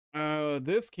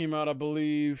This came out, I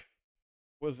believe,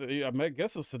 was it? I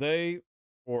guess it was today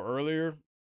or earlier.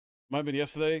 Might have been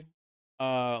yesterday.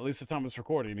 At least the time it's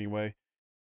recording anyway.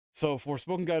 So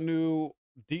Forspoken got a new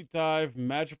deep dive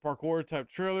magic parkour type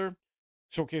trailer,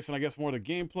 showcasing I guess more of the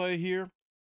gameplay here.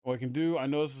 What it can do. I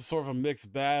know this is sort of a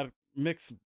mixed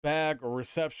bag or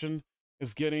reception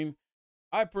it's getting.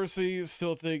 I personally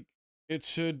still think it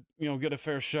should, get a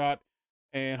fair shot,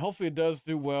 and hopefully it does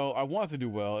do well. I want it to do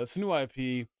well. It's a new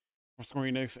IP from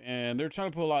Square Enix, and they're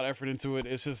trying to put a lot of effort into it.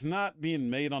 It's just not being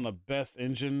made on the best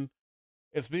engine.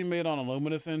 It's being made on a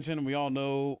Luminous engine, and we all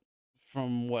know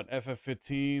from what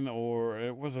FF15 or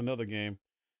it was another game,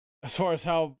 as far as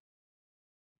how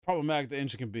problematic the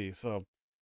engine can be. So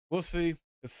we'll see.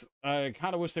 I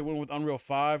kind of wish they went with Unreal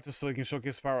 5 just so they can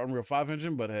showcase the power of Unreal 5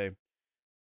 engine, but hey,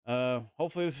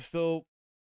 hopefully this is still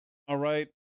all right.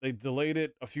 They delayed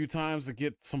it a few times to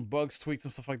get some bugs tweaked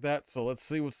and stuff like that. So let's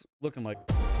see what's looking like.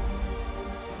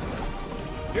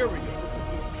 Here we go.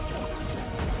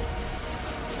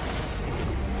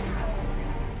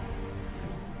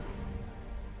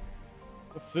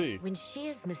 Let's see. When she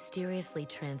is mysteriously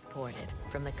transported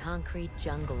from the concrete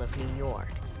jungle of New York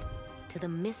to the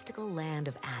mystical land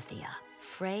of Athia,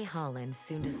 Frey Holland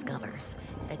soon discovers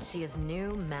that she has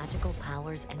new magical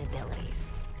powers and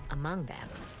abilities. Among them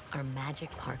are magic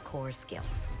parkour skills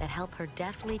that help her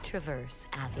deftly traverse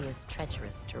Athia's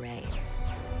treacherous terrain.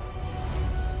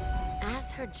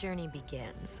 As her journey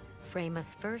begins, Frey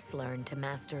must first learn to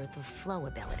master the flow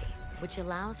ability, which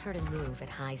allows her to move at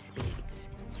high speeds.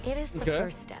 It is the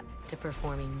first step to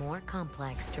performing more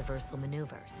complex traversal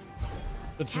maneuvers.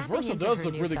 The traversal does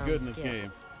look really good in this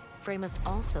game. Frey must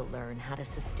also learn how to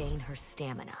sustain her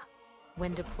stamina.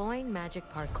 When deploying magic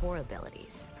parkour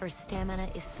abilities, her stamina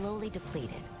is slowly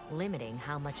depleted, limiting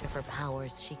how much of her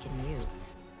powers she can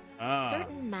use.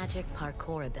 Certain magic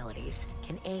parkour abilities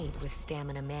can aid with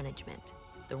stamina management.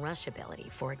 The rush ability,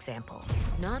 for example,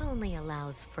 not only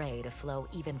allows Frey to flow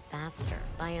even faster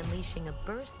by unleashing a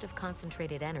burst of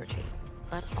concentrated energy,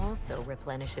 but also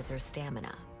replenishes her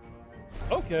stamina.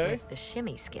 Okay. With the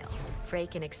shimmy skill, Frey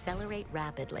can accelerate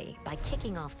rapidly by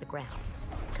kicking off the ground,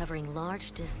 covering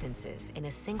large distances in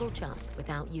a single jump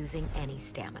without using any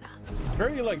stamina.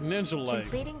 Very like ninja-like.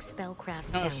 Completing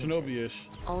spellcraft kind of challenges shinobi-ish.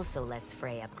 also lets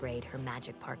Frey upgrade her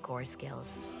magic parkour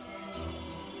skills,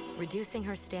 reducing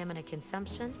her stamina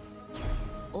consumption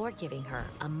or giving her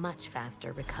a much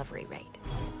faster recovery rate.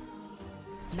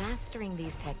 Mastering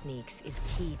these techniques is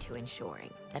key to ensuring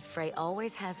that Frey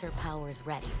always has her powers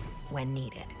ready when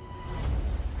needed.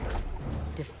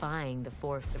 Defying the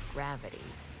force of gravity,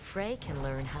 Frey can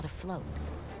learn how to float.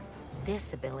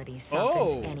 This ability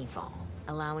softens any fall,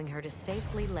 allowing her to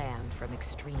safely land from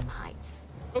extreme heights.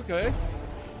 Okay.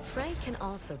 Frey can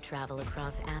also travel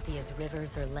across Athia's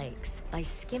rivers or lakes by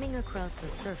skimming across the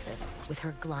surface with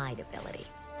her glide ability.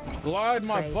 Glide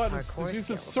my Frey's buttons. parkour Use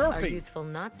skills surfing. are useful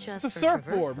not just It's a for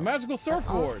surfboard, traversal, magical but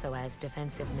surfboard. also as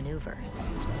defensive maneuvers.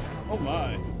 Oh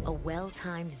my. A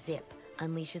well-timed zip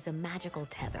unleashes a magical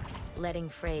tether, letting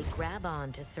Frey grab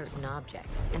on to certain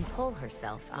objects and pull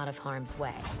herself out of harm's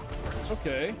way.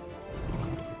 Okay.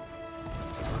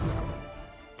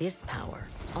 This power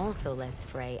also lets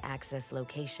Frey access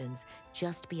locations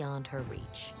just beyond her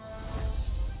reach.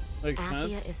 Makes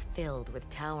Athia sense. is filled with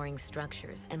towering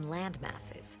structures and land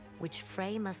masses, which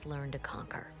Frey must learn to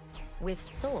conquer. With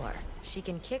Soar, she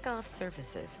can kick off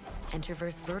surfaces and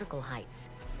traverse vertical heights,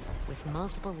 with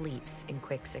multiple leaps in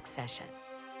quick succession.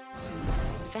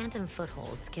 Phantom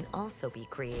footholds can also be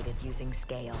created using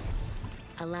scale,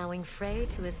 allowing Frey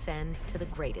to ascend to the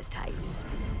greatest heights.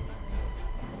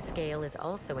 Scale is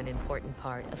also an important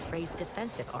part of Frey's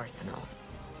defensive arsenal,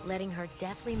 letting her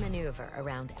deftly maneuver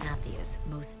around Athia's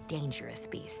most dangerous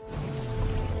beasts.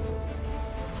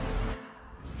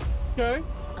 Okay.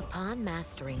 Upon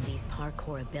mastering these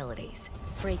parkour abilities,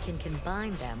 Frey can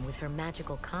combine them with her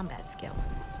magical combat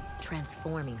skills,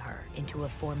 transforming her into a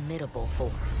formidable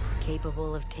force,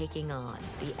 capable of taking on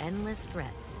the endless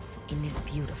threats in this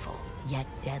beautiful yet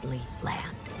deadly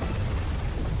land.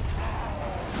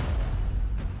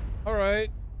 All right.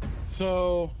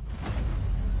 So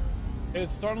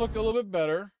it's starting to look a little bit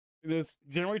better. This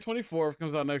January 24th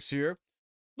comes out next year.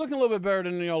 Looking a little bit better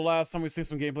than, last time we see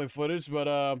some gameplay footage,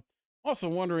 but also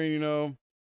wondering,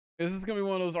 is this going to be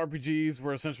one of those RPGs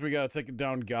where essentially we got to take it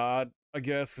down God, I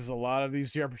guess, because a lot of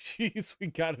these JRPGs, we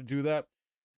got to do that.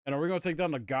 And are we going to take down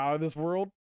the God of this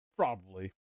world?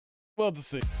 Probably. Well, to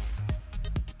see.